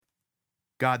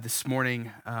God, this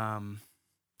morning,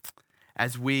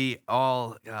 as we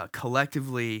all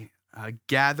collectively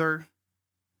gather,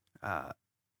 uh,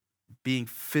 being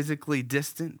physically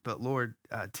distant, but Lord,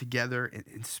 together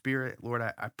in spirit, Lord,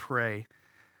 I pray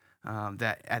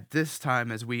that at this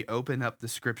time, as we open up the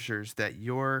scriptures, that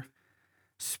your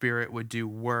spirit would do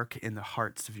work in the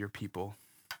hearts of your people.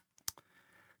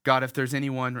 God, if there's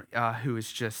anyone who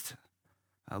is just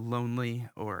lonely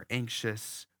or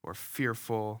anxious or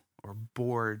fearful or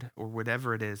bored or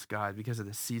whatever it is, God, because of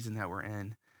the season that we're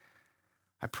in,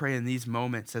 I pray in these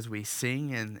moments as we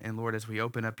sing and Lord, as we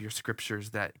open up your scriptures,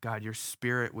 that God, your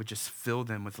spirit would just fill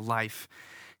them with life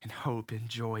and hope and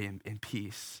joy and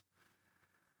peace.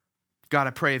 God,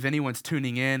 I pray if anyone's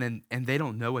tuning in and they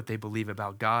don't know what they believe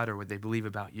about God or what they believe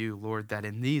about you, Lord, that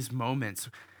in these moments,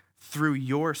 through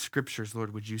your scriptures,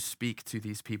 Lord, would you speak to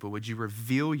these people? Would you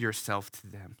reveal yourself to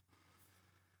them?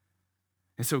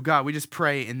 And so, God, we just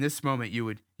pray in this moment you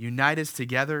would unite us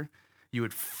together. You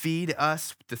would feed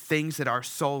us the things that our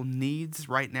soul needs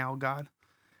right now, God.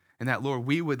 And that, Lord,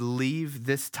 we would leave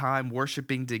this time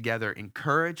worshiping together,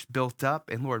 encouraged, built up,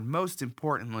 and Lord, most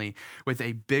importantly, with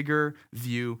a bigger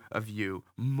view of you,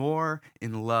 more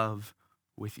in love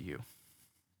with you.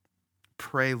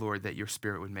 Pray, Lord, that your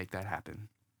spirit would make that happen.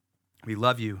 We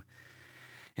love you.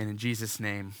 And in Jesus'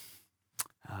 name,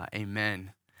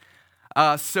 amen.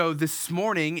 So this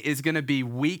morning is going to be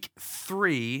week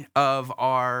 3 of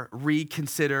our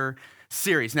Reconsider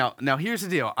series. Now here's the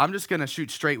deal. I'm just going to shoot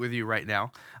straight with you right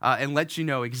now and let you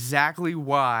know exactly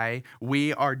why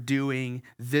we are doing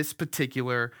this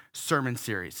particular sermon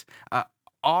series.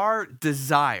 Our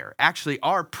desire, actually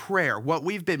our prayer, what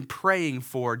we've been praying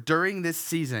for during this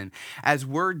season as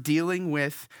we're dealing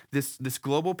with this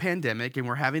global pandemic and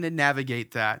we're having to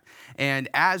navigate that, and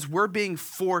as we're being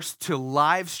forced to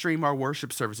live stream our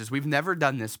worship services. We've never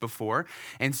done this before,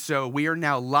 and so we are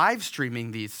now live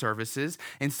streaming these services,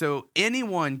 and so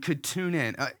anyone could tune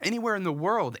in, anywhere in the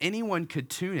world, anyone could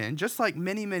tune in, just like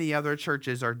many other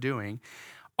churches are doing.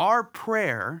 Our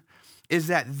prayer is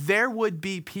that there would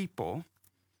be people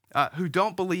who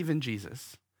don't believe in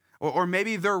Jesus, or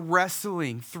maybe they're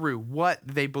wrestling through what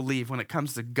they believe when it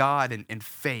comes to God and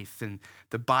faith and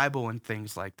the Bible and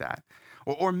things like that.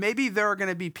 Or maybe there are going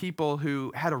to be people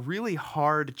who had a really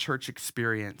hard church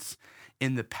experience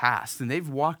in the past, and they've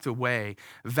walked away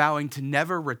vowing to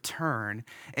never return.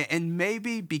 And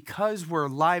maybe because we're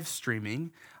live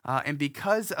streaming and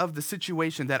because of the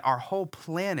situation that our whole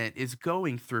planet is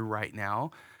going through right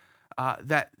now,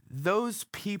 that those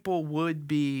people would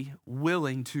be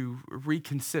willing to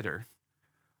reconsider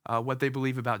what they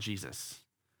believe about Jesus,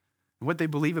 what they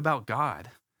believe about God.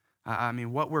 I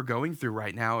mean, what we're going through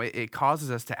right now, it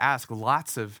causes us to ask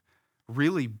lots of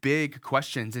really big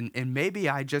questions. And maybe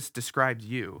I just described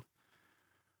you.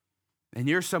 And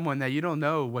you're someone that you don't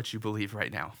know what you believe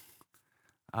right now.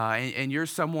 And you're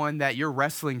someone that you're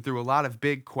wrestling through a lot of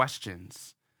big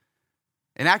questions.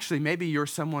 And actually, maybe you're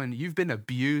someone, you've been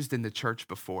abused in the church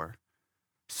before,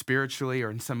 spiritually or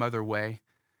in some other way.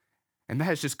 And that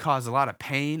has just caused a lot of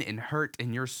pain and hurt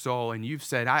in your soul. And you've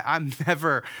said, I'm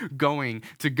never going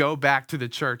to go back to the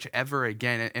church ever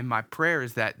again. And my prayer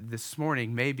is that this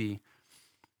morning, maybe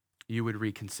you would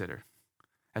reconsider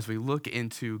as we look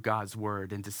into God's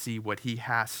word and to see what he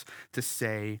has to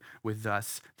say with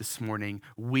us this morning.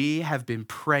 We have been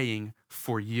praying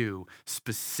for you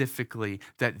specifically,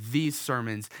 that these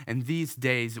sermons and these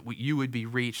days you would be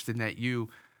reached and that you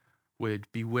would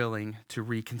be willing to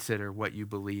reconsider what you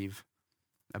believe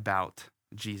about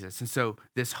Jesus. And so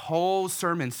this whole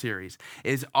sermon series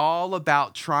is all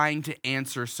about trying to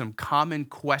answer some common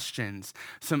questions,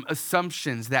 some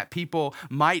assumptions that people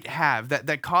might have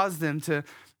that cause them to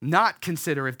not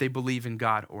consider if they believe in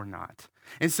God or not.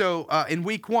 And so in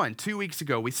week 1, 2 weeks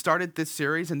ago, we started this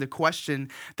series, and the question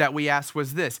that we asked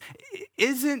was this: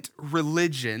 isn't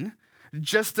religion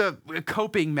just a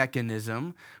coping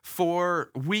mechanism for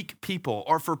weak people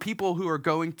or for people who are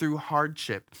going through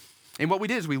hardship? And what we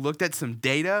did is we looked at some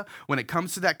data when it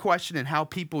comes to that question and how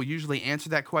people usually answer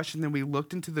that question. Then we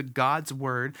looked into the God's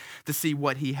word to see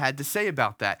what he had to say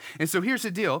about that. And so here's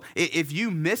the deal. If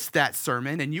you missed that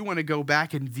sermon and you want to go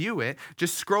back and view it,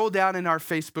 just scroll down in our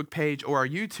Facebook page or our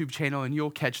YouTube channel and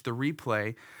you'll catch the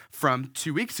replay from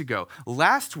 2 weeks ago.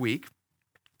 Last week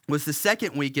was the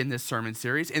second week in this sermon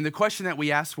series. And the question that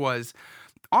we asked was,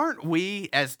 aren't we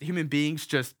as human beings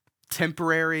just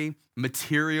temporary,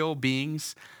 material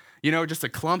beings? Just a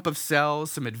clump of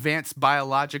cells, some advanced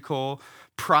biological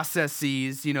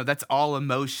processes. That's all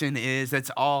emotion is. That's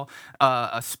all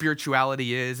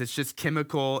spirituality is. It's just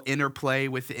chemical interplay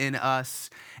within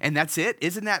us. And that's it.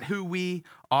 Isn't that who we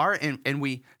are? And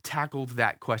we tackled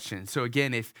that question. So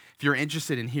again, if you're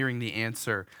interested in hearing the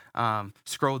answer,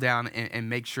 scroll down and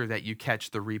make sure that you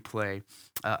catch the replay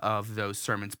of those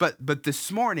sermons. But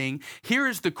this morning, here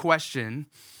is the question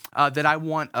that I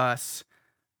want us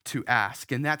to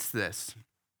ask, and that's this.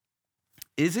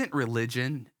 Isn't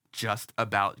religion just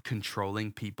about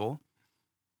controlling people?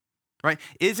 Right?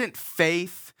 Isn't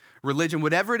faith, religion,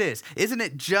 whatever it is, isn't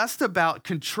it just about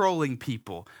controlling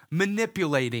people,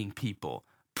 manipulating people,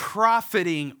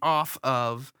 profiting off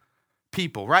of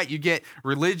people, right? You get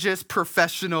religious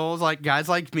professionals like guys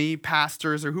like me,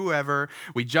 pastors or whoever.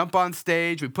 We jump on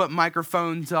stage, we put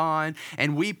microphones on,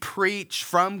 and we preach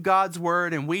from God's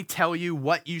word, and we tell you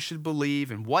what you should believe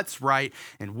and what's right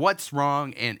and what's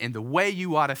wrong and the way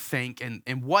you ought to think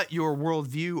and what your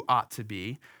worldview ought to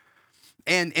be.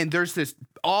 And there's this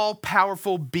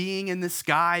all-powerful being in the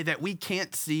sky that we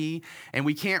can't see and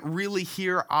we can't really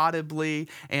hear audibly.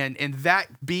 And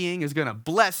that being is going to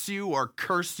bless you or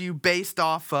curse you based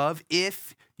off of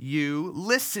if you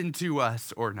listen to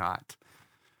us or not,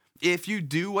 if you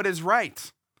do what is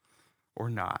right or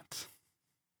not.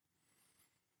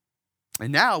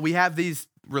 And now we have these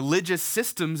religious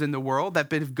systems in the world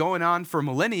that have been going on for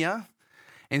millennia.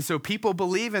 And so people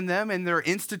believe in them and they're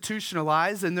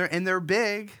institutionalized and they're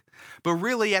big. But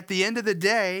really, at the end of the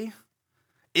day,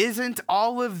 isn't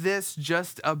all of this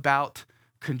just about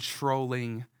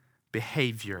controlling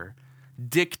behavior,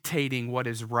 dictating what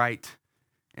is right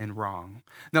and wrong?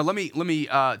 Now, let me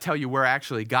tell you where I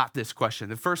actually got this question.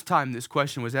 The first time this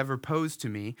question was ever posed to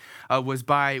me was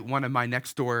by one of my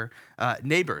next door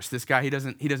neighbors. This guy, he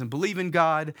doesn't believe in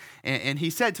God, and he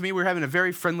said to me, we were having a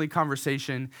very friendly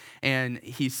conversation, and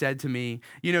he said to me,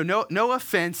 no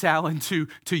offense, Alan, to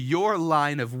your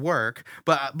line of work,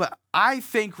 but I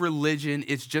think religion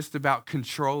is just about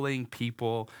controlling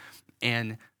people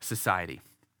and society.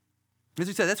 As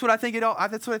we said, that's what I think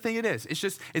it is.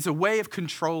 It's a way of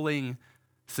controlling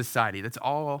society. That's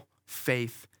all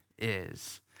faith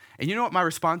is. And you know what my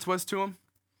response was to him?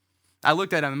 I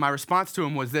looked at him and my response to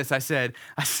him was this. I said,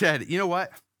 you know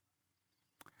what?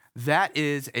 That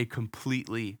is a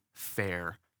completely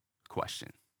fair question.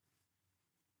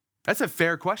 That's a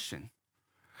fair question.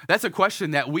 That's a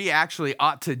question that we actually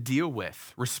ought to deal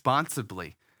with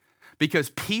responsibly.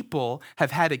 Because people have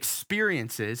had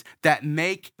experiences that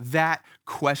make that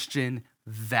question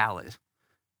valid,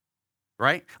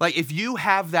 right? Like if you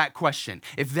have that question,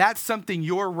 if that's something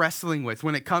you're wrestling with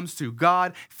when it comes to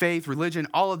God, faith, religion,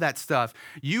 all of that stuff,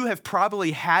 you have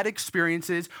probably had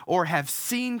experiences or have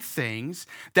seen things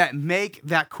that make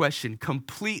that question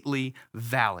completely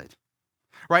valid.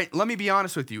 Right? Let me be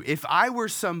honest with you. If I were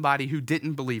somebody who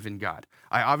didn't believe in God,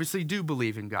 I obviously do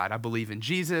believe in God. I believe in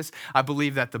Jesus. I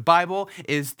believe that the Bible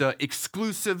is the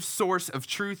exclusive source of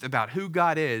truth about who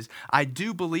God is. I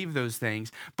do believe those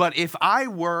things. But if I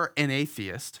were an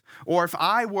atheist or if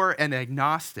I were an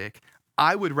agnostic,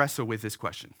 I would wrestle with this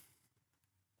question.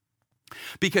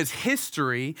 Because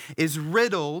history is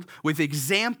riddled with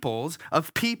examples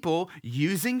of people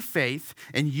using faith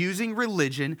and using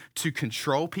religion to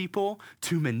control people,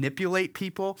 to manipulate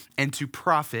people, and to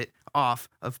profit off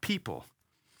of people.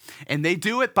 And they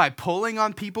do it by pulling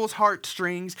on people's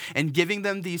heartstrings and giving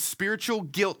them these spiritual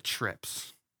guilt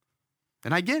trips.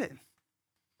 And I get it.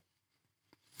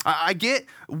 I get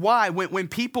why when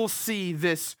people see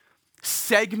this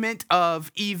segment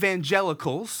of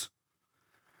evangelicals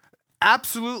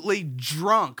absolutely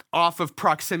drunk off of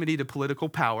proximity to political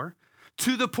power,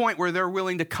 to the point where they're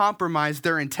willing to compromise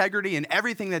their integrity and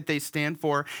everything that they stand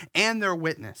for and their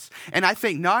witness. And I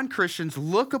think non-Christians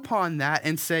look upon that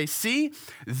and say, see,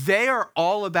 they are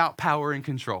all about power and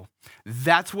control.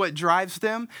 That's what drives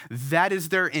them. That is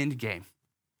their end game.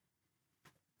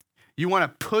 You want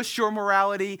to push your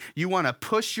morality. You want to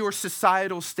push your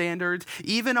societal standards,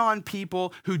 even on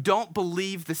people who don't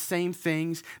believe the same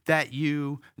things that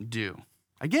you do.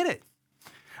 I get it.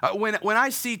 When I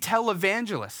see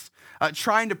televangelists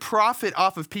trying to profit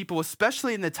off of people,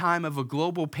 especially in the time of a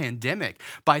global pandemic,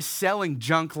 by selling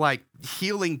junk like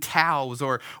healing towels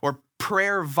or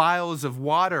prayer vials of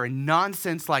water and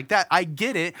nonsense like that, I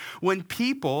get it when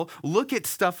people look at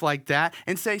stuff like that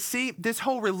and say, see, this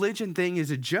whole religion thing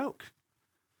is a joke.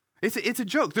 It's a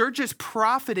joke. They're just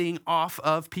profiting off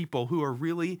of people who are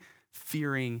really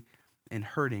fearing and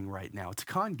hurting right now. It's a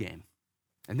con game.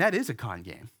 And that is a con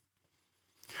game.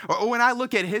 Or when I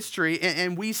look at history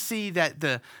and we see that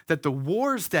the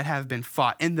wars that have been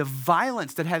fought and the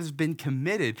violence that has been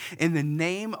committed in the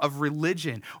name of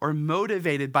religion or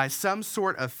motivated by some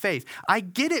sort of faith, I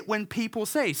get it when people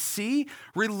say, see,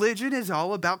 religion is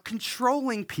all about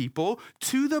controlling people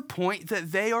to the point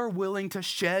that they are willing to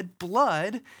shed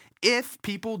blood if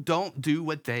people don't do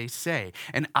what they say.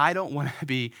 And I don't want to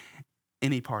be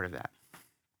any part of that.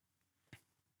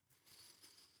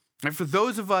 And for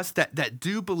those of us that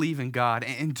do believe in God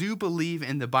and do believe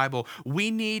in the Bible, we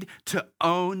need to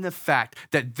own the fact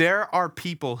that there are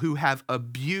people who have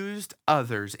abused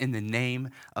others in the name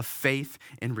of faith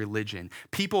and religion.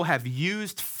 People have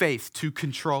used faith to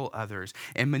control others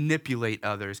and manipulate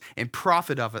others and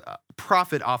profit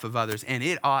off of others. And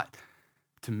it ought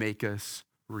to make us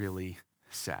really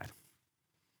sad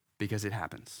because it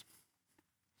happens.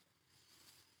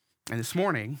 And this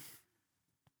morning,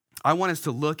 I want us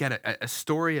to look at a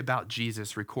story about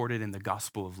Jesus recorded in the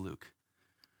Gospel of Luke.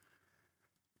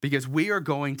 Because we are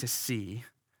going to see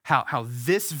how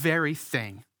this very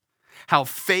thing, how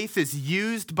faith is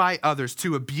used by others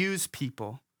to abuse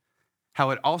people, how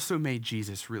it also made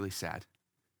Jesus really sad.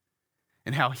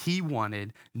 And how he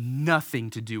wanted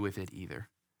nothing to do with it either.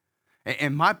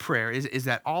 And my prayer is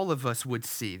that all of us would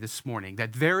see this morning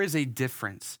that there is a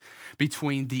difference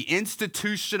between the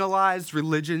institutionalized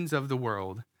religions of the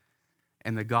world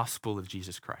and the gospel of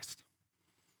Jesus Christ.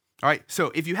 All right,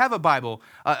 so if you have a Bible,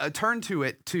 turn to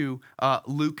it to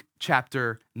Luke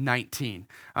chapter 19.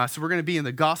 So we're going to be in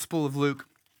the Gospel of Luke.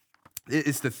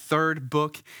 It's the third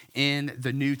book in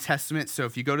the New Testament. So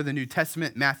if you go to the New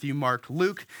Testament, Matthew, Mark,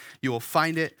 Luke, you will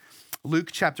find it. Luke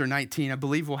chapter 19, I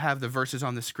believe we'll have the verses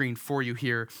on the screen for you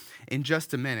here in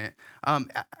just a minute.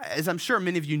 As I'm sure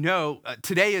many of you know,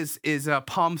 today is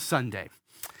Palm Sunday.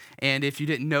 And if you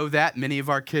didn't know that, many of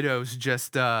our kiddos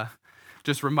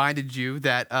just reminded you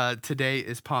that today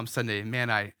is Palm Sunday.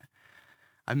 Man, I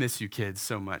miss you kids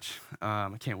so much. I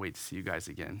can't wait to see you guys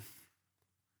again.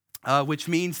 Which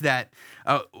means that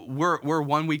we're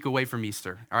 1 week away from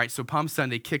Easter. All right, so Palm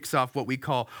Sunday kicks off what we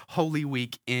call Holy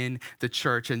Week in the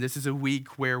church. And this is a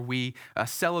week where we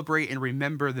celebrate and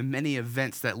remember the many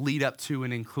events that lead up to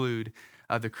and include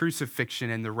the crucifixion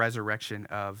and the resurrection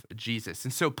of Jesus.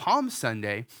 And so Palm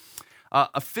Sunday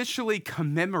officially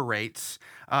commemorates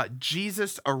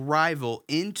Jesus' arrival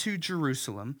into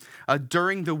Jerusalem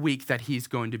during the week that he's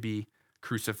going to be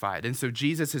crucified. And so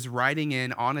Jesus is riding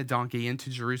in on a donkey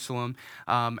into Jerusalem.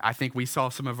 I think we saw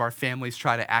some of our families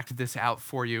try to act this out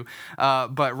for you.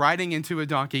 But riding into a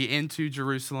donkey into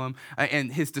Jerusalem,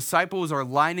 and his disciples are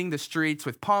lining the streets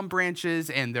with palm branches,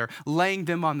 and they're laying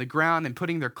them on the ground and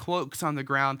putting their cloaks on the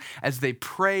ground as they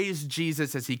praise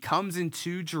Jesus as he comes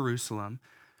into Jerusalem.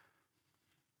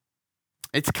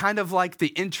 It's kind of like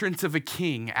the entrance of a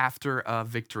king after a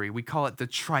victory. We call it the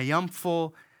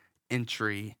triumphal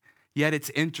entry. Yet it's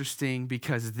interesting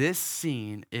because this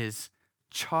scene is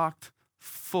chocked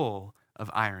full of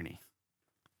irony.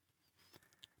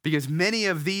 Because many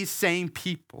of these same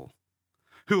people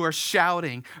who are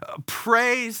shouting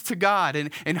praise to God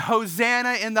and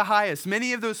Hosanna in the highest,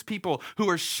 many of those people who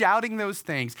are shouting those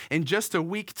things in just a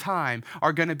week time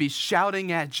are going to be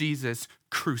shouting at Jesus,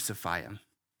 crucify him.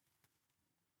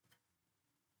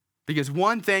 Because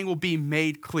one thing will be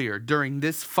made clear during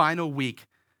this final week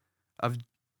of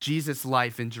Jesus'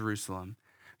 life in Jerusalem,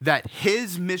 that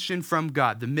his mission from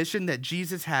God, the mission that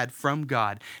Jesus had from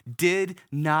God, did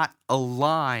not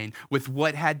align with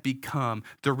what had become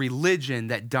the religion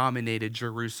that dominated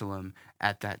Jerusalem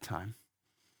at that time.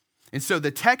 And so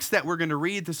the text that we're going to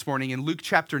read this morning in Luke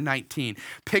chapter 19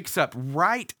 picks up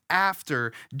right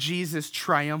after Jesus'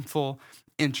 triumphal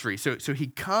entry. So he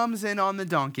comes in on the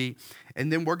donkey,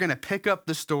 and then we're going to pick up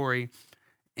the story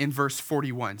in verse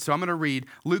 41. So I'm going to read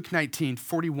Luke 19,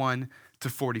 41 to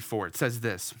 44. It says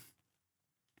this.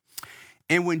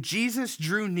 And when Jesus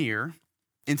drew near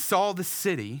and saw the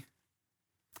city,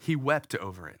 he wept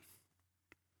over it.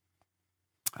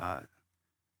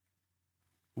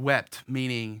 Wept,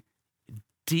 meaning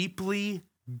deeply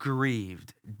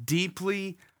grieved,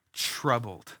 deeply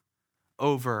troubled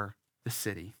over the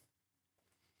city.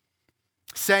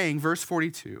 Saying, verse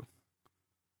 42,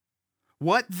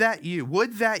 would that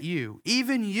you,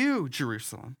 even you,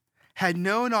 Jerusalem, had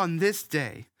known on this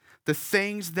day the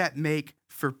things that make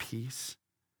for peace.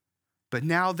 But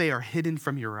now they are hidden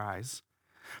from your eyes.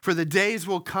 For the days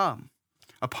will come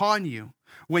upon you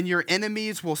when your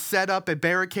enemies will set up a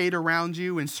barricade around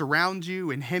you and surround you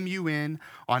and hem you in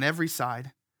on every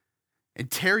side. and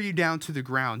tear you down to the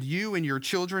ground, you and your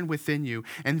children within you,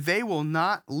 and they will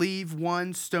not leave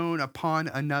one stone upon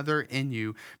another in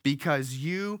you, because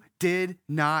you did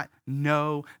not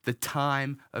know the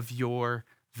time of your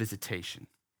visitation.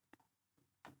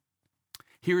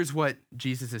 Here's what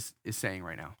Jesus is saying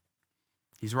right now.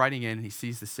 He's riding in and he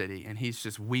sees the city and he's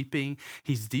just weeping.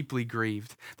 He's deeply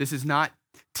grieved. This is not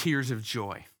tears of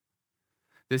joy.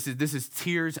 This is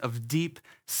tears of deep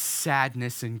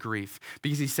sadness and grief,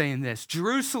 because he's saying this: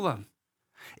 Jerusalem,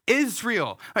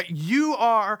 Israel, you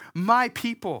are my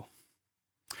people.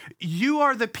 You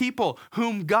are the people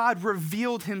whom God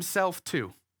revealed himself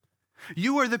to.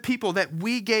 You are the people that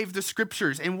we gave the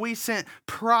scriptures and we sent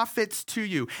prophets to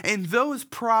you. And those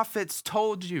prophets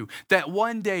told you that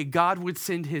one day God would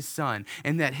send his son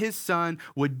and that his son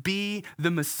would be the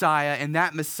Messiah, and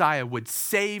that Messiah would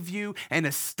save you and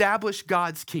establish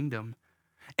God's kingdom.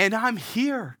 And I'm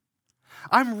here.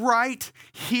 I'm right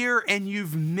here, and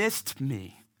you've missed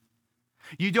me.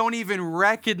 You don't even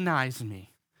recognize me.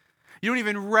 You don't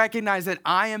even recognize that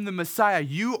I am the Messiah.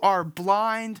 You are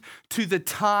blind to the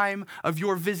time of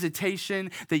your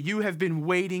visitation that you have been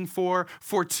waiting for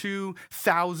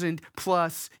 2,000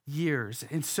 plus years.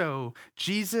 And so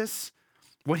Jesus,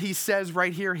 what he says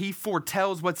right here, he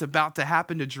foretells what's about to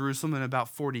happen to Jerusalem in about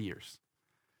 40 years.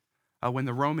 When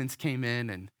the Romans came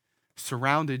in and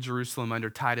surrounded Jerusalem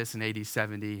under Titus in AD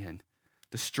 70 and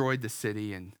destroyed the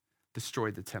city and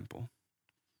destroyed the temple.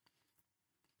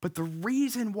 But the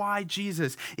reason why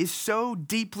Jesus is so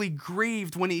deeply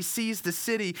grieved when he sees the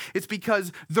city is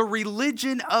because the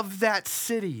religion of that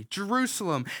city,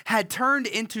 Jerusalem, had turned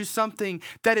into something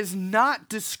that is not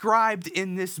described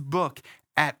in this book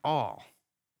at all.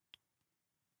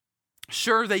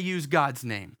 Sure, they use God's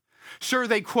name. Sure,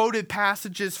 they quoted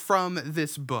passages from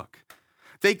this book.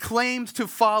 They claimed to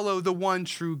follow the one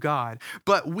true God.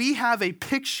 But we have a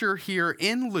picture here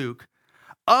in Luke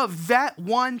of that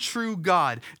one true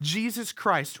God, Jesus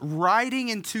Christ, riding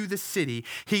into the city.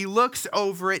 He looks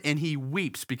over it and he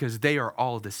weeps because they are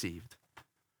all deceived.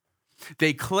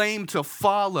 They claim to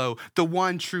follow the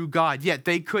one true God, yet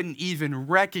they couldn't even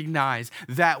recognize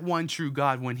that one true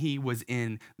God when he was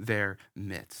in their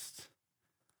midst.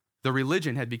 The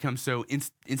religion had become so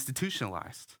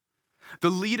institutionalized. The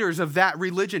leaders of that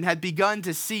religion had begun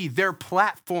to see their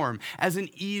platform as an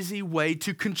easy way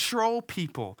to control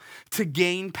people, to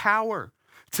gain power,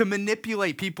 to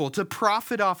manipulate people, to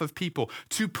profit off of people,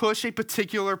 to push a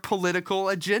particular political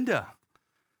agenda,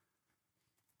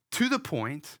 to the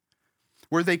point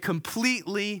where they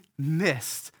completely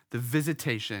missed the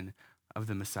visitation of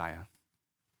the Messiah.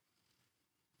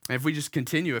 And if we just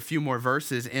continue a few more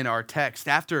verses in our text,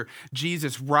 after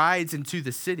Jesus rides into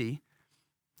the city,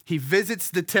 he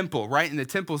visits the temple, right? And the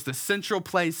temple is the central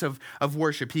place of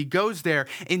worship. He goes there,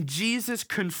 and Jesus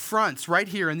confronts, right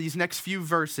here in these next few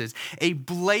verses, a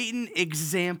blatant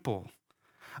example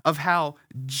of how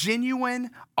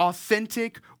genuine,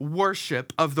 authentic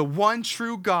worship of the one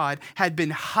true God had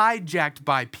been hijacked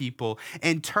by people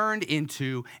and turned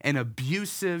into an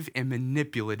abusive and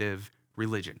manipulative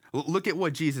religion. Look at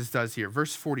what Jesus does here.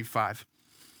 Verse 45.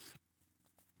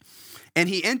 And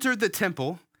he entered the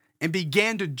temple and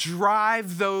began to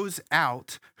drive those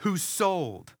out who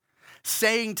sold,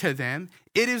 saying to them,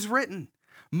 "It is written,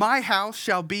 my house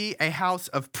shall be a house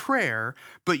of prayer,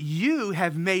 but you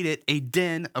have made it a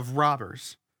den of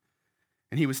robbers."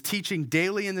 And he was teaching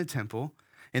daily in the temple,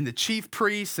 and the chief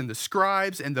priests and the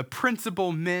scribes and the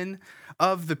principal men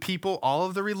of the people, all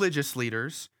of the religious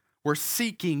leaders, were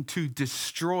seeking to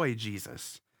destroy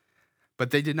Jesus. But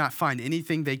they did not find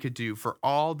anything they could do, for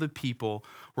all the people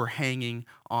were hanging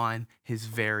on his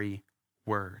very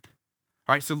word.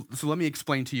 All right, so let me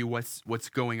explain to you what's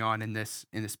going on in this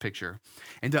picture.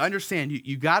 And to understand,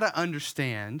 you got to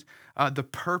understand the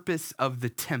purpose of the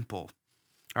temple.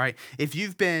 All right, if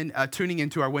you've been tuning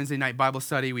into our Wednesday night Bible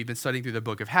study, we've been studying through the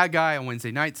book of Haggai on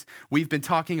Wednesday nights. We've been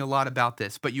talking a lot about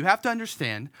this, but you have to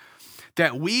understand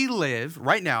that we live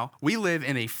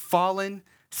in a fallen,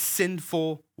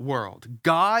 sinful world.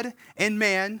 God and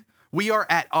man, we are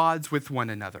at odds with one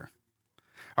another.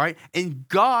 All right. And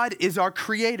God is our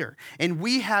creator, and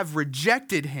we have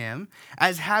rejected him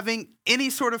as having any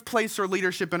sort of place or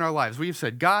leadership in our lives. We have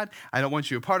said, God, I don't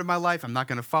want you a part of my life. I'm not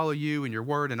going to follow you and your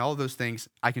word and all those things.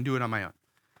 I can do it on my own.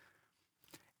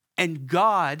 And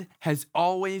God has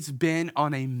always been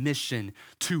on a mission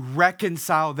to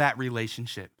reconcile that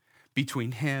relationship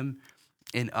between him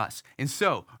in us. And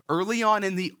so early on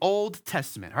in the Old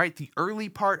Testament, all right, the early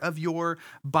part of your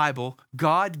Bible,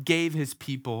 God gave his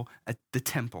people the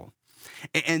temple.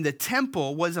 And the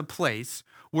temple was a place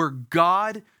where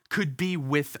God could be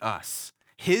with us.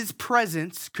 His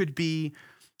presence could be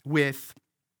with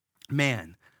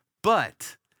man.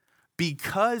 But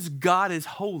because God is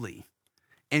holy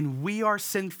and we are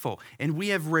sinful and we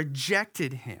have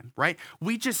rejected him, right?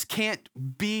 We just can't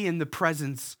be in the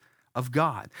presence of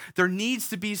God. There needs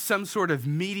to be some sort of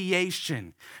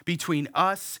mediation between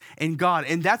us and God.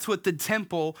 And that's what the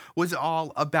temple was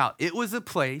all about. It was a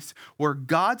place where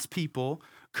God's people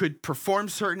could perform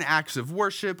certain acts of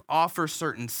worship, offer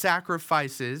certain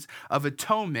sacrifices of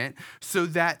atonement so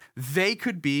that they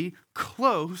could be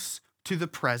close to the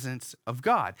presence of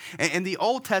God. And the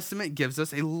Old Testament gives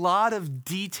us a lot of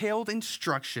detailed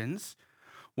instructions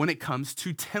when it comes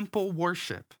to temple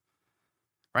worship.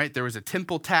 Right? There was a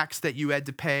temple tax that you had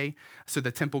to pay so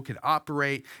the temple could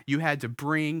operate. You had to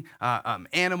bring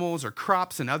animals or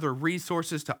crops and other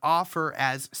resources to offer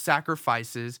as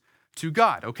sacrifices to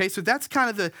God. Okay, so that's kind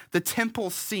of the temple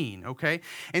scene. Okay,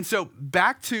 and so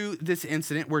back to this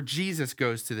incident where Jesus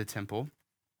goes to the temple.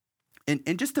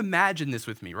 And just imagine this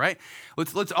with me, right?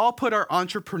 Let's all put our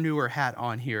entrepreneur hat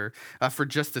on here for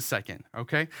just a second,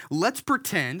 okay? Let's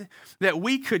pretend that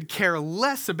we could care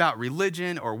less about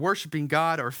religion or worshiping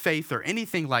God or faith or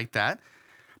anything like that.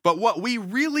 But what we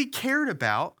really cared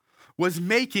about was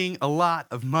making a lot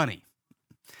of money.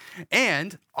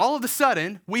 And all of a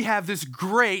sudden, we have this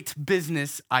great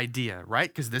business idea, right?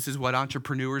 Because this is what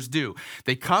entrepreneurs do.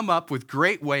 They come up with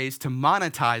great ways to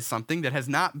monetize something that has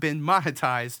not been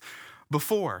monetized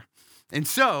before. And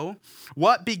so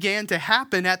what began to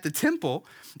happen at the temple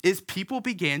is people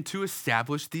began to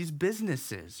establish these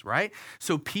businesses, right?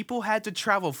 So people had to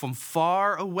travel from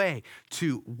far away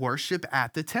to worship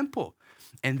at the temple,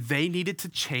 and they needed to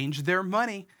change their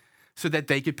money so that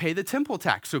they could pay the temple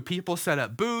tax. So people set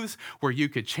up booths where you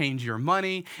could change your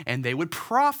money and they would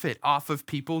profit off of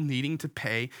people needing to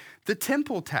pay the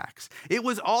temple tax. It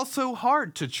was also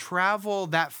hard to travel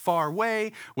that far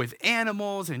away with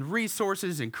animals and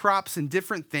resources and crops and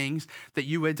different things that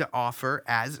you had to offer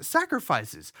as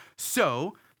sacrifices.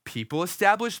 So people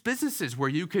established businesses where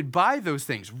you could buy those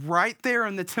things right there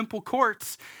in the temple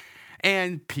courts,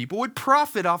 and people would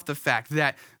profit off the fact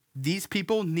that these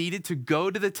people needed to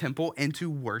go to the temple and to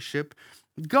worship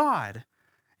God.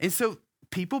 And so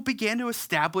people began to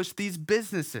establish these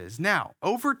businesses. Now,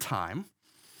 over time,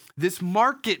 this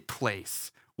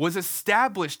marketplace was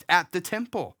established at the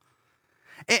temple.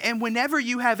 And whenever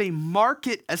you have a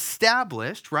market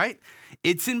established, right,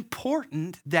 it's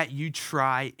important that you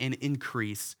try and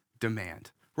increase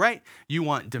demand, right? You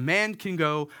want demand can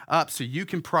go up so you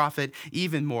can profit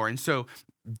even more. And so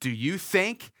do you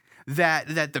think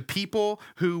that the people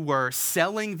who were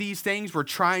selling these things were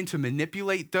trying to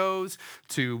manipulate those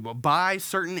to buy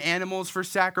certain animals for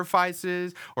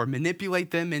sacrifices or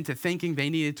manipulate them into thinking they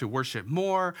needed to worship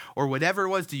more or whatever it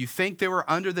was? Do you think there were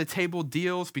under the table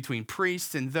deals between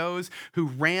priests and those who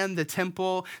ran the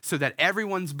temple so that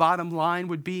everyone's bottom line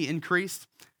would be increased?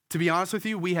 To be honest with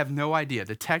you, we have no idea.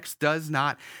 The text does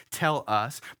not tell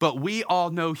us, but we all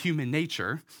know human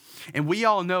nature. And we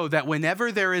all know that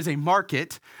whenever there is a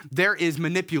market, there is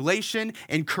manipulation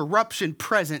and corruption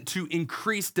present to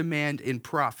increase demand and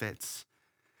profits.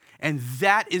 And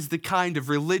that is the kind of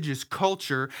religious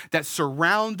culture that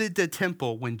surrounded the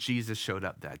temple when Jesus showed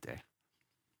up that day.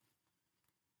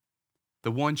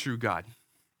 The one true God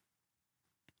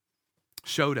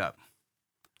showed up.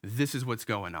 This is what's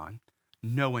going on.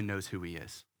 No one knows who he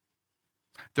is.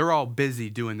 They're all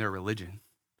busy doing their religion.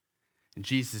 And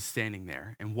Jesus is standing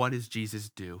there. And what does Jesus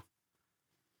do?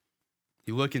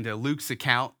 You look into Luke's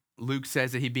account. Luke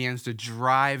says that he begins to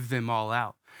drive them all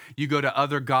out. You go to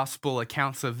other gospel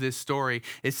accounts of this story.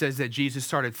 It says that Jesus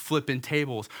started flipping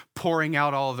tables, pouring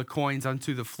out all of the coins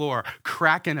onto the floor,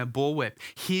 cracking a bullwhip.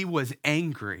 He was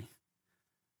angry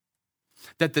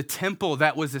that the temple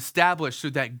that was established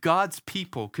so that God's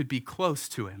people could be close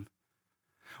to him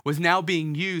was now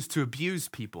being used to abuse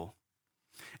people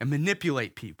and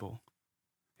manipulate people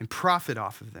and profit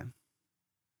off of them.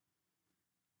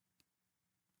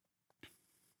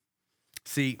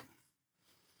 See,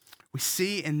 we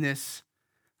see in this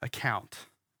account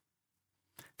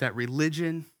that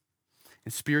religion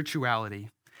and spirituality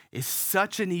is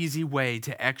such an easy way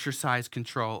to exercise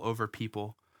control over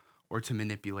people or to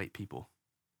manipulate people.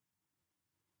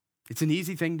 It's an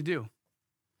easy thing to do.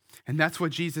 And that's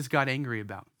what Jesus got angry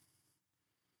about.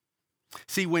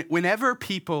 See, whenever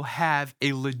people have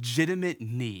a legitimate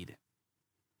need,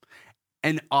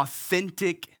 an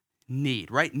authentic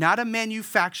need, right? Not a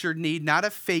manufactured need, not a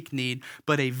fake need,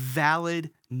 but a valid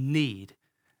need,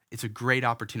 it's a great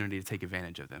opportunity to take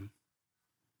advantage of them.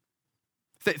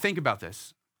 Think about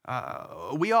this.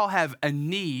 We all have a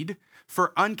need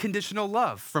for unconditional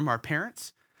love from our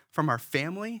parents, from our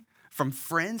family, from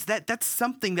friends. That's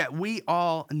something that we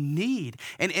all need.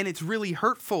 And it's really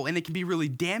hurtful, and it can be really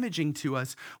damaging to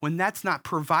us when that's not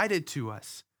provided to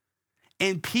us.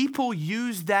 And people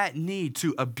use that need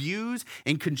to abuse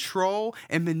and control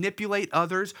and manipulate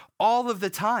others all of the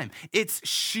time. It's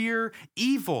sheer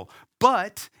evil.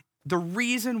 But the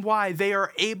reason why they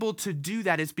are able to do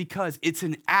that is because it's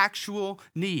an actual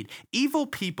need. Evil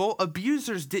people,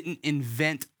 abusers, didn't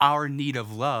invent our need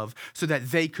of love so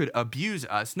that they could abuse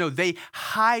us. No, they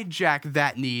hijack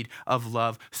that need of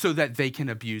love so that they can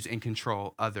abuse and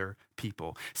control other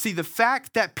people. See, the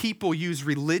fact that people use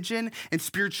religion and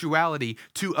spirituality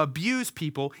to abuse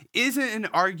people isn't an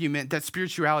argument that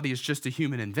spirituality is just a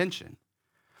human invention.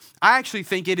 I actually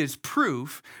think it is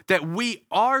proof that we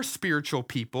are spiritual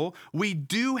people, we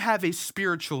do have a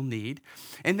spiritual need,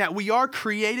 and that we are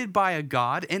created by a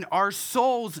God, and our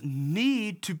souls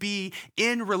need to be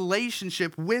in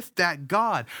relationship with that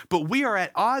God. But we are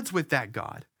at odds with that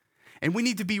God, and we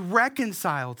need to be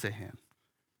reconciled to him.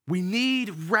 We need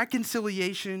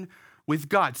reconciliation with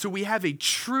God. So we have a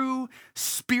true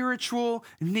spiritual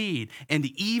need, and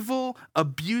evil,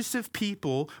 abusive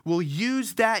people will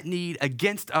use that need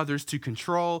against others to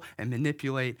control and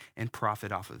manipulate and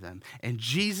profit off of them. And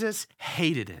Jesus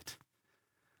hated it,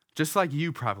 just like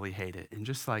you probably hate it, and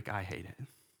just like I hate it.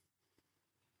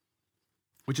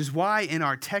 Which is why in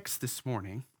our text this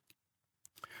morning,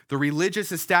 the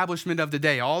religious establishment of the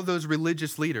day, all those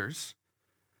religious leaders,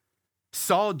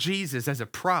 saw Jesus as a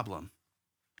problem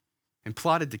and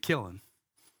plotted to kill him.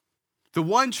 The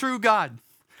one true God,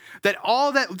 that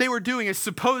all that they were doing is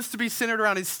supposed to be centered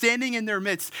around, is standing in their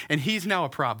midst, and he's now a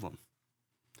problem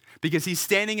because he's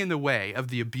standing in the way of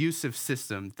the abusive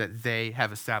system that they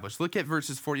have established. Look at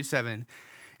verses 47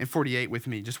 and 48 with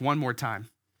me just one more time.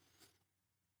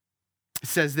 It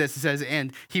says this, it says,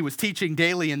 and he was teaching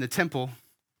daily in the temple,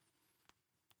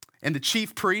 and the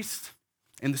chief priests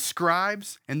and the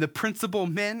scribes and the principal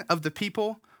men of the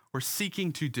people were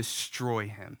seeking to destroy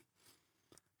him.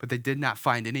 But they did not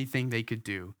find anything they could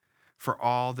do, for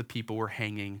all the people were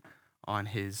hanging on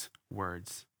his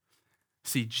words.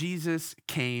 See, Jesus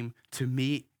came to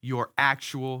meet your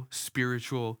actual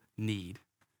spiritual need,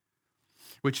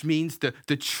 which means the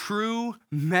true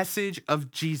message of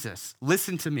Jesus.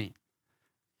 Listen to me.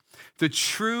 The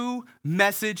true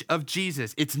message of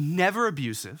Jesus, it's never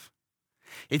abusive.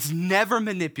 It's never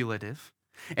manipulative.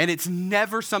 And it's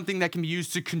never something that can be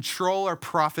used to control or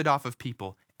profit off of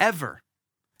people. Ever.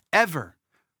 Ever.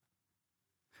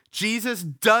 Jesus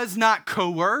does not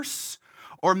coerce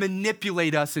or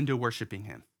manipulate us into worshiping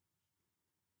him.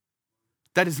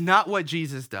 That is not what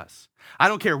Jesus does. I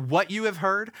don't care what you have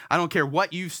heard. I don't care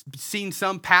what you've seen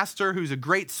some pastor who's a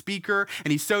great speaker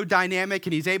and he's so dynamic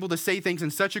and he's able to say things in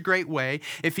such a great way.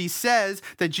 If he says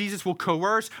that Jesus will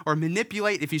coerce or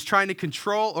manipulate, if he's trying to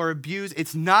control or abuse,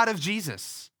 it's not of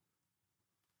Jesus.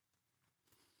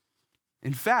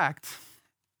 In fact,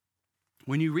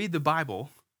 when you read the Bible,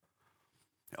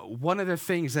 one of the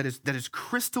things that is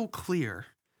crystal clear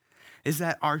is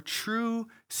that our true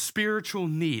spiritual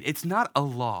need, it's not a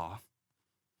law.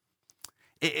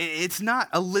 It's not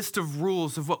a list of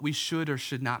rules of what we should or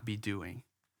should not be doing.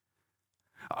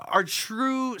 Our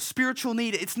true spiritual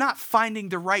need, it's not finding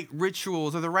the right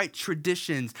rituals or the right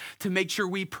traditions to make sure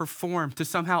we perform to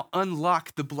somehow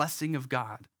unlock the blessing of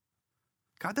God.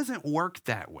 God doesn't work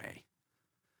that way.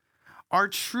 Our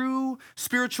true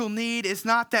spiritual need is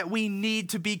not that we need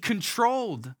to be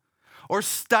controlled or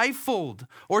stifled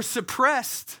or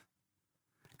suppressed.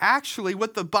 Actually,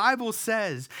 what the Bible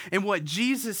says and what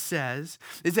Jesus says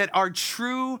is that our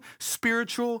true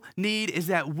spiritual need is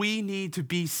that we need to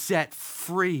be set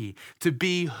free to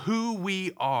be who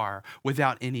we are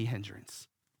without any hindrance.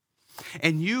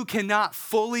 And you cannot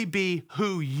fully be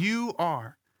who you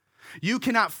are. You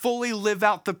cannot fully live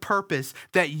out the purpose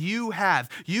that you have.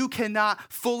 You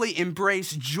cannot fully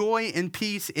embrace joy and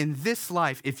peace in this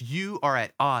life if you are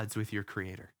at odds with your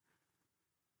Creator.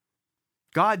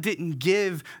 God didn't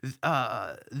give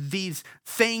these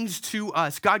things to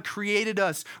us. God created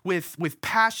us with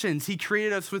passions. He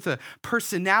created us with a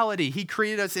personality. He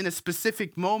created us in a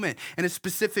specific moment, in a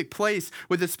specific place,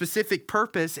 with a specific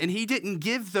purpose. And he didn't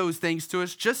give those things to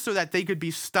us just so that they could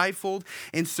be stifled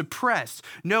and suppressed.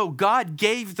 No, God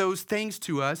gave those things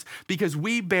to us because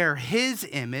we bear his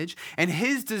image, and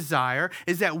his desire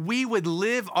is that we would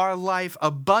live our life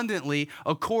abundantly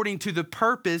according to the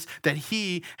purpose that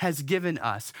he has given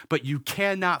us. But you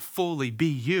cannot fully be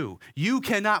you. You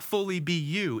cannot fully be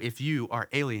you if you are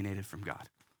alienated from God.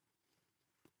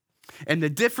 And the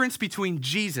difference between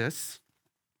Jesus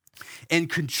and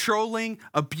controlling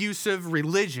abusive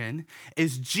religion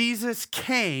is Jesus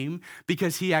came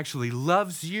because he actually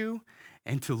loves you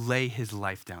and to lay his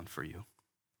life down for you.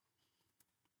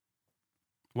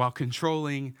 While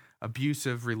controlling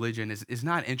abusive religion is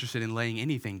not interested in laying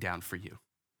anything down for you.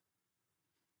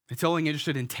 It's only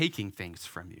interested in taking things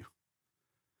from you.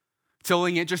 It's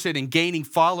only interested in gaining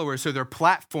followers so their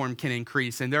platform can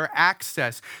increase and their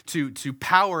access to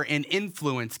power and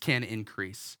influence can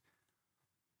increase.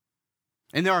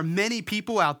 And there are many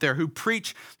people out there who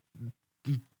preach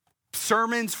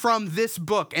sermons from this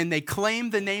book and they claim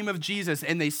the name of Jesus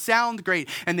and they sound great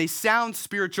and they sound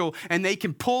spiritual and they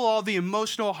can pull all the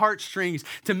emotional heartstrings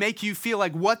to make you feel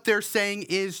like what they're saying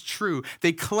is true.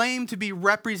 They claim to be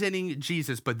representing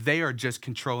Jesus, but they are just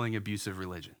controlling abusive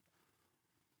religion.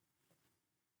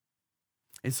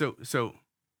 And so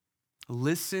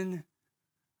listen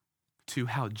to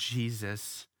how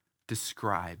Jesus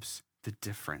describes the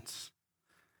difference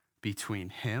between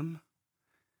him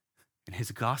and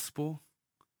his gospel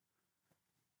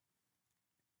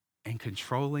and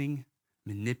controlling,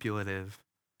 manipulative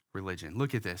religion.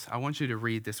 Look at this. I want you to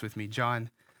read this with me.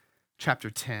 John chapter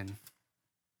 10,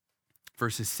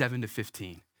 verses 7 to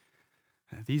 15.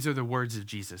 These are the words of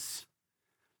Jesus.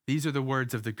 These are the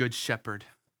words of the Good Shepherd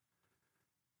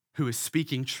who is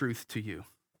speaking truth to you.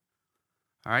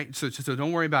 All right, so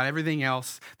don't worry about everything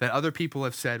else that other people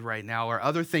have said right now or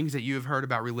other things that you have heard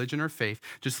about religion or faith.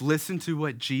 Just listen to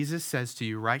what Jesus says to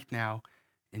you right now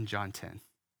in John 10,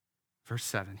 verse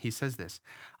 7. He says this,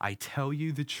 I tell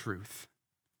you the truth.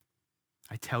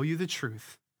 I tell you the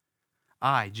truth.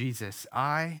 I, Jesus,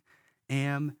 I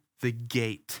am the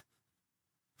gate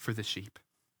for the sheep.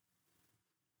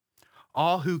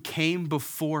 All who came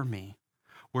before me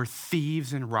were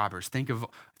thieves and robbers. Think of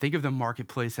the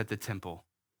marketplace at the temple.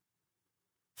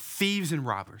 Thieves and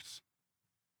robbers.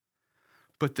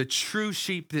 But the true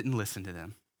sheep didn't listen to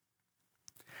them.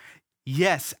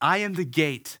 Yes, I am the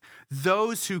gate.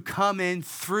 Those who come in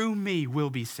through me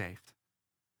will be saved.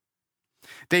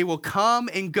 They will come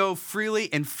and go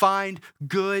freely and find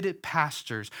good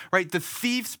pastures, right? The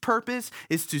thief's purpose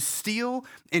is to steal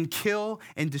and kill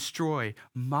and destroy.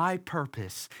 My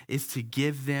purpose is to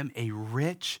give them a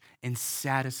rich and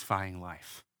satisfying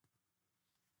life.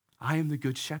 I am the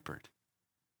good shepherd.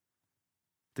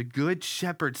 The good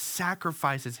shepherd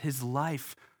sacrifices his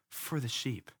life for the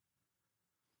sheep.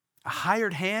 A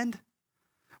hired hand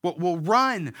will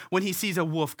run when he sees a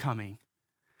wolf coming.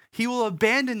 He will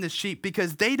abandon the sheep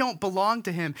because they don't belong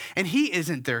to him and he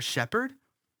isn't their shepherd.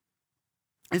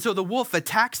 And so the wolf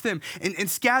attacks them and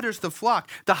scatters the flock.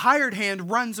 The hired hand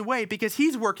runs away because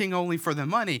he's working only for the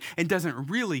money and doesn't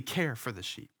really care for the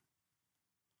sheep.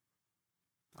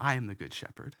 I am the good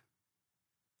shepherd.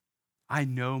 I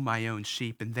know my own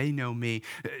sheep and they know me,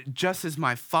 just as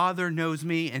my Father knows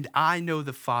me and I know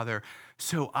the Father.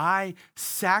 So I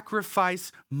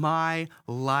sacrifice my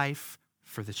life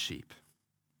for the sheep.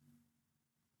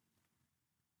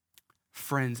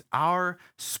 Friends, our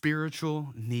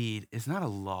spiritual need is not a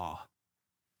law.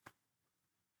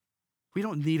 We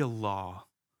don't need a law.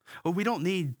 We don't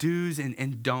need do's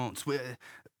and don'ts.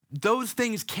 Those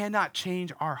things cannot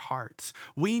change our hearts.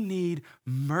 We need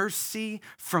mercy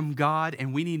from God,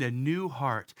 and we need a new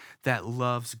heart that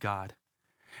loves God.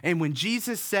 And when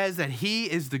Jesus says that he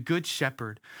is the good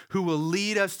shepherd who will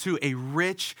lead us to a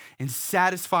rich and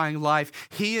satisfying life,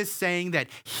 he is saying that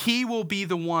he will be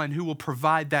the one who will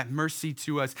provide that mercy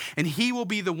to us, and he will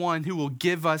be the one who will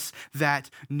give us that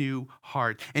new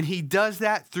heart. And he does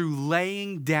that through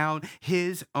laying down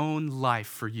his own life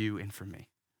for you and for me.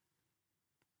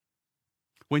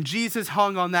 When Jesus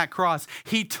hung on that cross,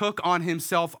 he took on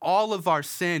himself all of our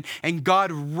sin, and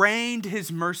God rained his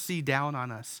mercy down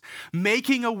on us,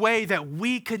 making a way that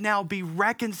we could now be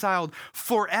reconciled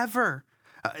forever.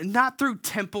 Not through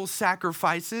temple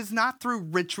sacrifices, not through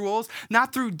rituals,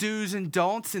 not through do's and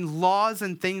don'ts and laws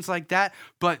and things like that,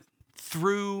 but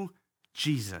through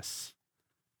Jesus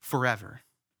forever.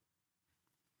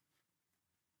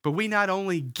 But we not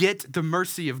only get the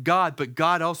mercy of God, but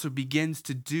God also begins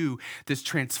to do this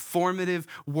transformative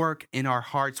work in our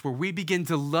hearts where we begin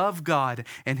to love God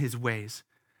and his ways,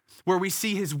 where we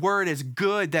see his word as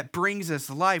good that brings us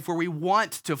life, where we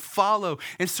want to follow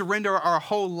and surrender our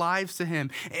whole lives to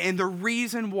him. And the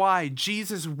reason why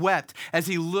Jesus wept as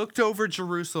he looked over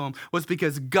Jerusalem was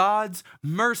because God's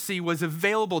mercy was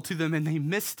available to them and they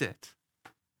missed it.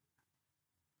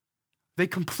 They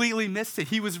completely missed it.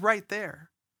 He was right there.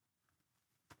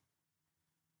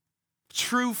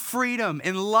 True freedom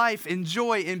and life and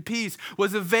joy and peace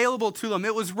was available to them.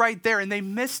 It was right there and they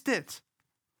missed it.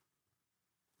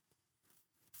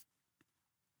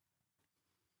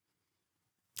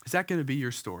 Is that going to be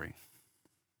your story?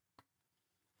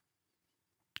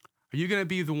 Are you going to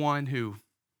be the one who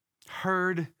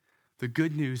heard the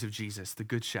good news of Jesus, the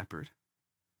good shepherd?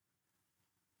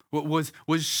 What was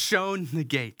shown the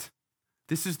gate?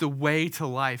 This is the way to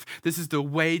life. This is the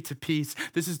way to peace.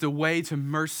 This is the way to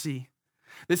mercy.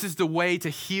 This is the way to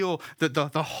heal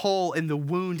the hole in the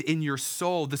wound in your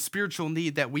soul, the spiritual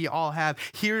need that we all have.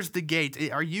 Here's the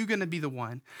gate. Are you going to be the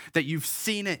one that you've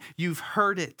seen it, you've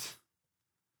heard it,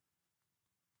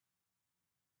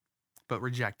 but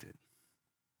rejected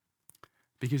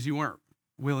because you weren't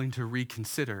willing to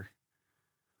reconsider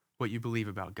what you believe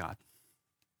about God?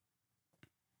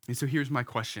 And so here's my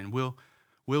question.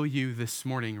 Will you this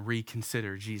morning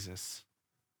reconsider Jesus?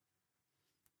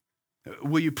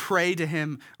 Will you pray to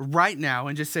him right now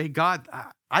and just say, God,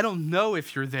 I don't know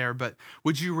if you're there, but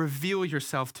would you reveal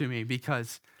yourself to me?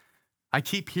 Because I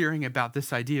keep hearing about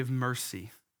this idea of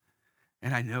mercy,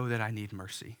 and I know that I need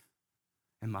mercy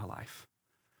in my life.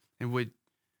 And would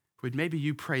maybe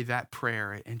you pray that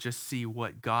prayer and just see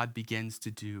what God begins to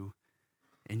do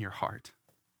in your heart?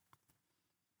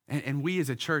 And we as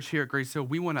a church here at Grace Hill,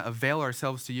 we want to avail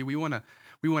ourselves to you. We want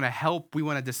to help. We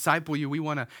want to disciple you. We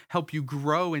want to help you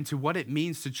grow into what it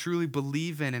means to truly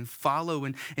believe in and follow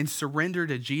and surrender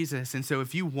to Jesus. And so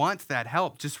if you want that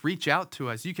help, just reach out to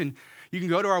us. You can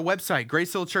go to our website,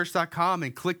 gracehillchurch.com,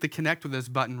 and click the Connect with Us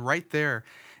button right there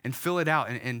and fill it out.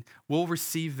 And we'll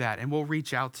receive that and we'll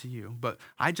reach out to you. But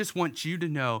I just want you to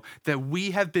know that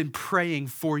we have been praying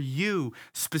for you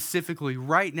specifically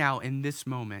right now in this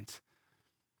moment,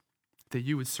 that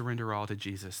you would surrender all to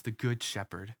Jesus, the good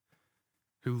shepherd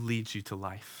who leads you to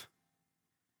life.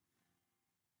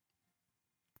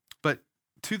 But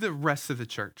to the rest of the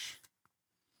church,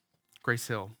 Grace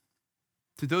Hill,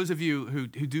 to those of you who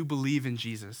do believe in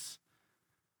Jesus,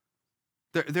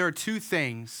 there are two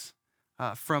things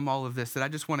from all of this that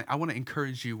I want to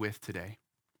encourage you with today.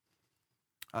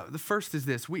 The first is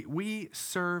this: we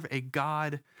serve a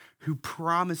God who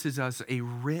promises us a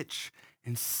rich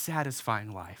and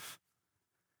satisfying life.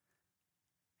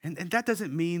 And that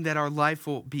doesn't mean that our life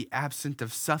will be absent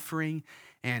of suffering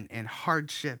and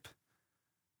hardship.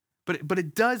 But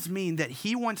it does mean that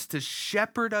he wants to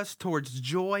shepherd us towards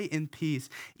joy and peace,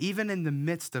 even in the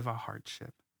midst of a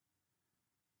hardship.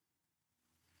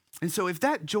 And so if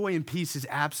that joy and peace is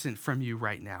absent from you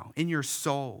right now in your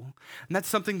soul, and that's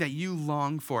something that you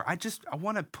long for, I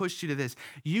want to push you to this.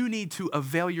 You need to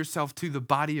avail yourself to the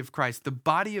body of Christ. The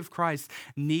body of Christ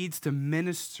needs to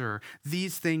minister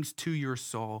these things to your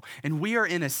soul. And we are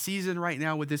in a season right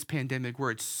now with this pandemic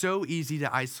where it's so easy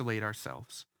to isolate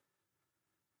ourselves.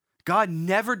 God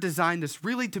never designed us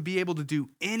really to be able to do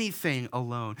anything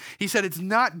alone. He said it's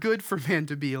not good for man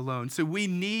to be alone. So we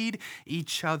need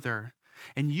each other.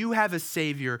 And you have a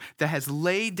Savior that has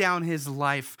laid down his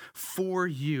life for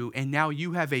you. And now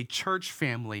you have a church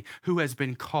family who has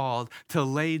been called to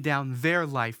lay down their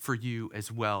life for you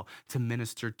as well, to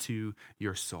minister to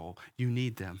your soul. You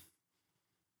need them.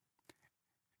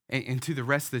 And to the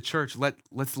rest of the church,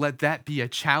 let's let that be a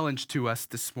challenge to us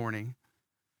this morning.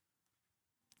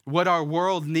 What our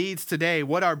world needs today,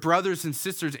 what our brothers and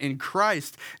sisters in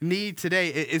Christ need today,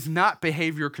 is not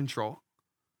behavior control.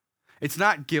 It's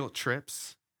not guilt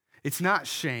trips. It's not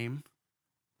shame.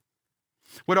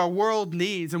 What our world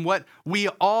needs and what we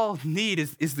all need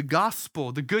is the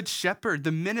gospel, the good shepherd,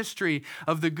 the ministry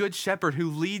of the good shepherd who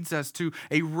leads us to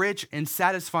a rich and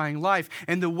satisfying life.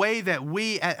 And the way that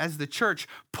we as the church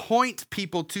point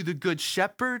people to the good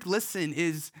shepherd, listen,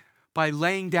 is by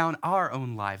laying down our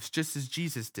own lives, just as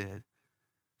Jesus did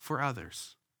for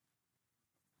others.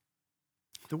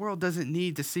 The world doesn't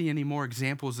need to see any more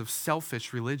examples of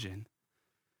selfish religion.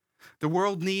 The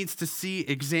world needs to see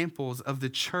examples of the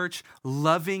church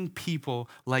loving people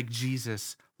like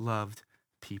Jesus loved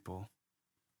people.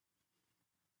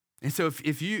 And so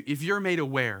if you're made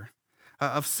aware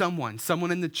of someone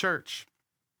in the church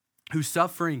who's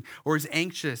suffering or is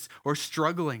anxious or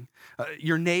struggling,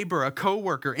 your neighbor, a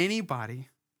coworker, anybody,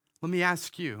 let me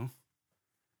ask you,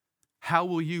 how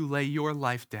will you lay your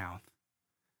life down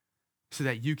so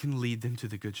that you can lead them to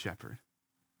the Good Shepherd?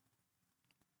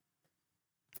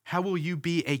 How will you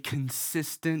be a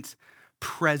consistent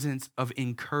presence of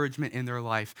encouragement in their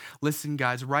life? Listen,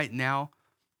 guys, right now,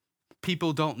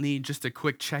 people don't need just a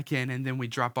quick check-in and then we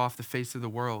drop off the face of the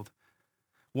world.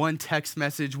 One text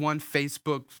message, one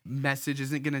Facebook message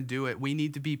isn't going to do it. We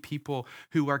need to be people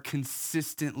who are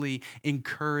consistently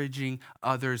encouraging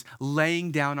others,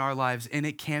 laying down our lives, and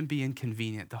it can be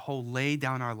inconvenient, the whole lay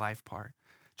down our life part,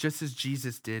 just as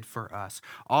Jesus did for us.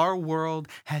 Our world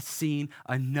has seen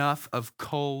enough of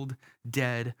cold,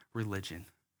 dead religion.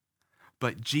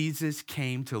 but Jesus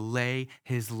came to lay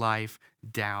his life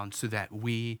down so that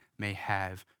we may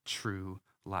have true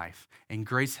life. And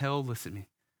Grace Hill, listen to me,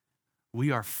 we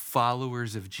are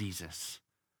followers of Jesus.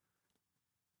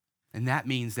 And that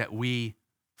means that we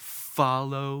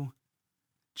follow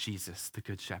Jesus, the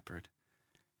Good Shepherd.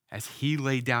 As he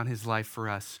laid down his life for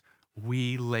us,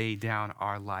 we lay down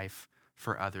our life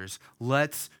for others.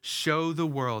 Let's show the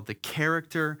world the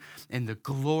character and the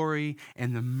glory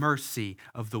and the mercy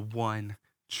of the one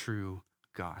true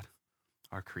God,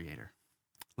 our Creator.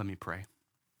 Let me pray.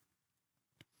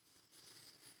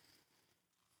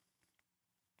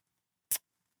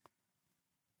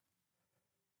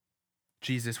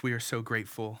 Jesus, we are so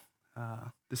grateful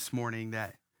this morning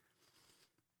that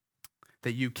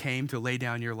you came to lay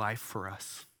down your life for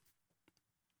us.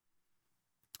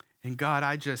 And God,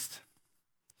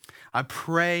 I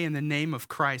pray in the name of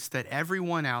Christ that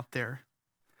everyone out there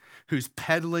who's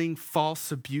peddling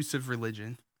false, abusive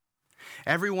religion,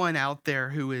 everyone out there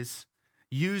who is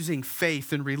using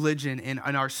faith and religion and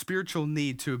our spiritual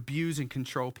need to abuse and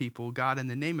control people, God, in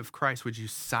the name of Christ, would you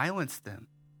silence them?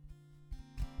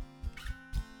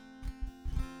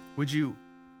 Would you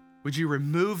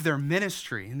remove their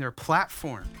ministry and their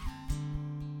platform?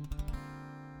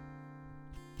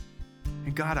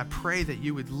 And God, I pray that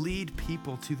you would lead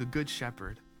people to the Good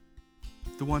Shepherd,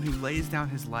 the one who lays down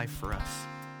his life for us.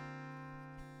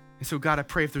 And so God, I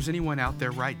pray if there's anyone out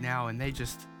there right now and they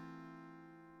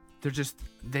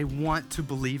want to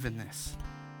believe in this.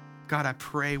 God, I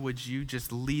pray, would you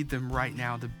just lead them right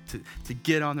now to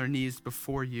get on their knees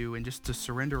before you and just to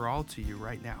surrender all to you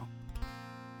right now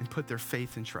and put their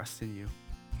faith and trust in you.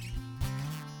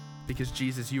 Because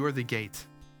Jesus, you are the gate,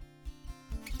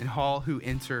 and all who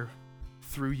enter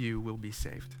through you will be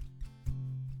saved.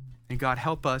 And God,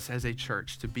 help us as a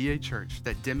church to be a church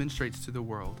that demonstrates to the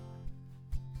world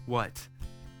what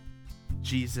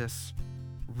Jesus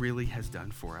really has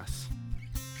done for us.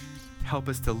 Help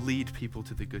us to lead people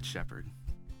to the Good Shepherd.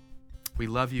 We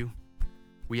love you.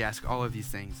 We ask all of these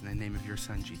things in the name of your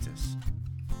Son, Jesus.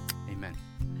 Amen.